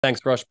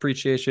Thanks, Rush.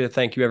 Appreciate you.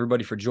 Thank you,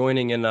 everybody, for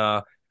joining. And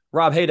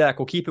Rob Haydak,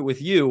 we'll keep it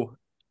with you.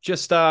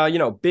 Just,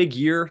 big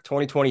year,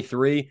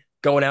 2023,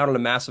 going out on a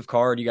massive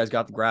card. You guys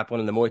got the grappling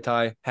and the Muay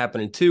Thai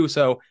happening too.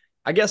 So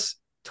I guess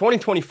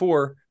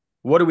 2024,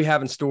 what do we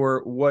have in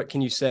store? What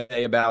can you say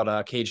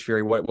about Cage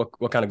Fury?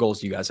 What kind of goals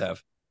do you guys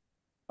have?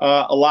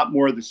 A lot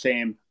more of the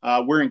same.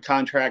 We're in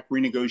contract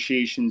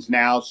renegotiations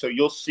now, so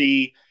you'll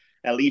see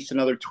at least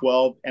another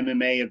 12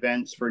 MMA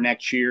events for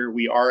next year.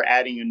 We are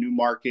adding a new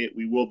market.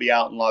 We will be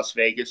out in Las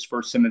Vegas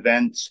for some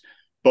events,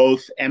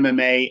 both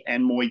MMA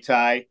and Muay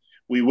Thai.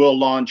 We will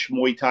launch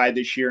Muay Thai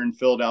this year in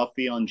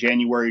Philadelphia on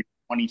January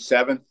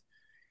 27th.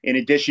 In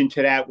addition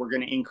to that, we're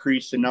going to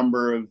increase the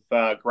number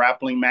of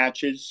grappling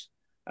matches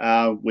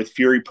with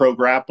Fury Pro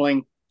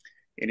Grappling.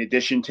 In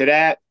addition to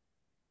that,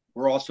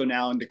 we're also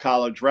now into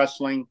college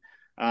wrestling.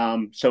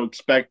 So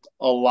expect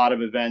a lot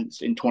of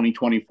events in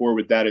 2024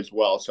 with that as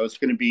well. So it's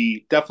going to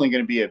be definitely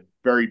going to be a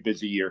very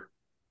busy year.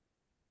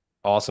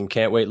 Awesome.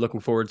 Can't wait. Looking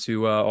forward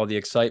to all the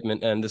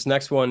excitement. And this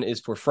next one is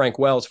for Frank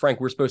Wells.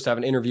 Frank, we're supposed to have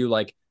an interview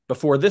like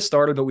before this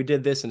started, but we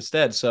did this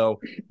instead. So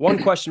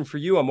one question for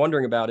you I'm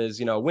wondering about is,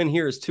 win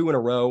here is two in a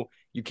row.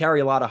 You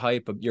carry a lot of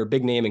hype. You're a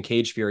big name in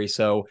Cage Fury.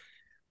 So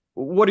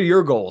what are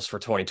your goals for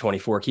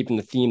 2024, keeping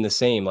the theme the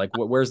same? Like,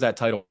 where's that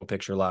title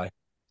picture lie?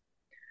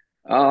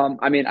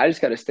 I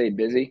just got to stay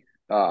busy.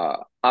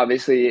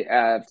 Obviously,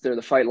 after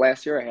the fight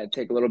last year, I had to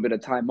take a little bit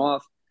of time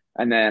off,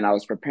 and then I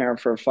was preparing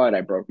for a fight.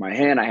 I broke my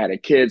hand. I had a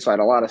kid, so I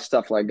had a lot of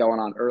stuff like going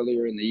on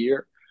earlier in the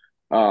year.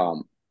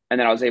 Um, and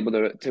then I was able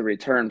to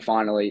return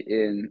finally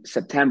in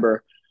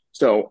September.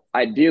 So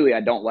ideally,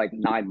 I don't like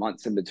 9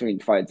 months in between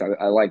fights.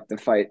 I like to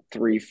fight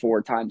 3,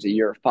 4 times a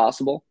year if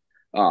possible.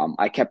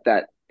 I kept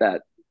that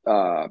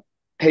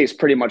pace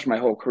pretty much my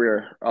whole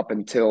career up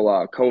until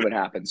COVID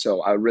happened.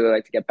 So I would really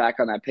like to get back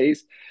on that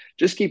pace.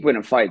 Just keep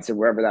winning fights and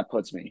wherever that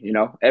puts me.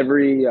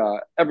 Every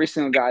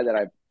single guy that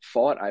I've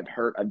fought, I've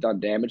hurt, I've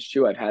done damage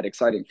to, I've had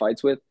exciting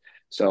fights with.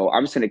 So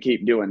I'm just going to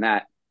keep doing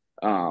that.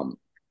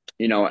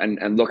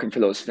 And looking for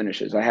those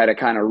finishes. I had to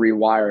kind of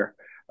rewire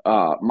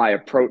my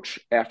approach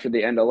after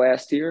the end of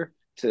last year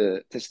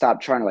to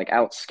stop trying to like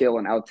out skill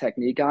and out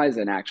technique guys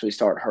and actually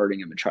start hurting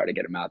them and try to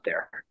get them out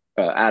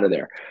of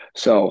there.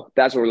 So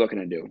that's what we're looking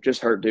to do.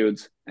 Just hurt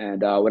dudes,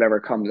 and whatever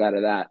comes out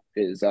of that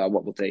is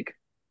what we'll take.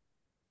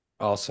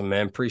 Awesome,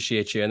 man.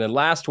 Appreciate you. And then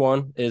last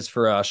one is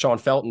for Sean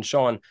Felton.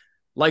 Sean,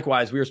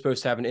 likewise, we were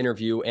supposed to have an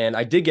interview, and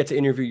I did get to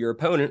interview your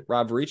opponent,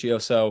 Rob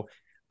Varricchio. So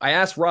I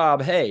asked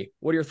Rob, hey,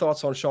 what are your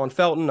thoughts on Sean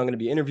Felton? I'm going to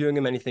be interviewing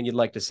him. Anything you'd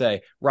like to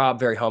say? Rob,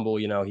 very humble,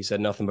 he said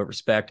nothing but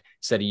respect.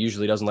 Said he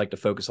usually doesn't like to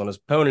focus on his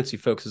opponents. He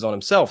focuses on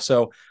himself.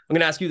 So I'm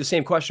going to ask you the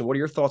same question. What are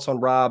your thoughts on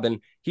Rob? And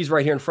he's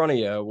right here in front of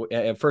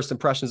you. First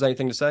impressions,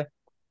 anything to say?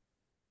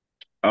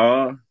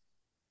 Uh,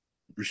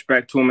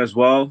 Respect to him as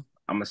well.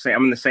 I'm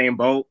in the same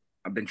boat.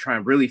 I've been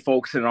trying really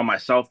focusing on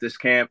myself this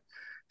camp,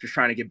 just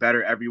trying to get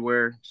better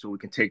everywhere so we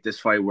can take this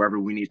fight wherever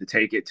we need to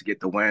take it to get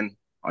the win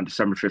on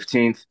December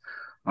 15th.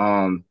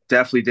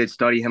 Definitely did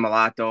study him a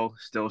lot though.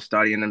 Still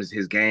studying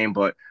his game,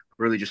 but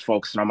really just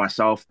focusing on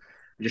myself.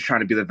 I'm just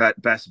trying to be the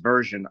best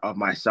version of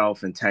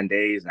myself in 10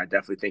 days. And I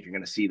definitely think you're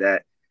going to see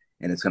that,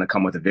 and it's going to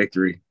come with a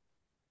victory.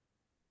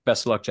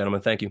 Best of luck,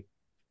 gentlemen. Thank you.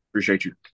 Appreciate you.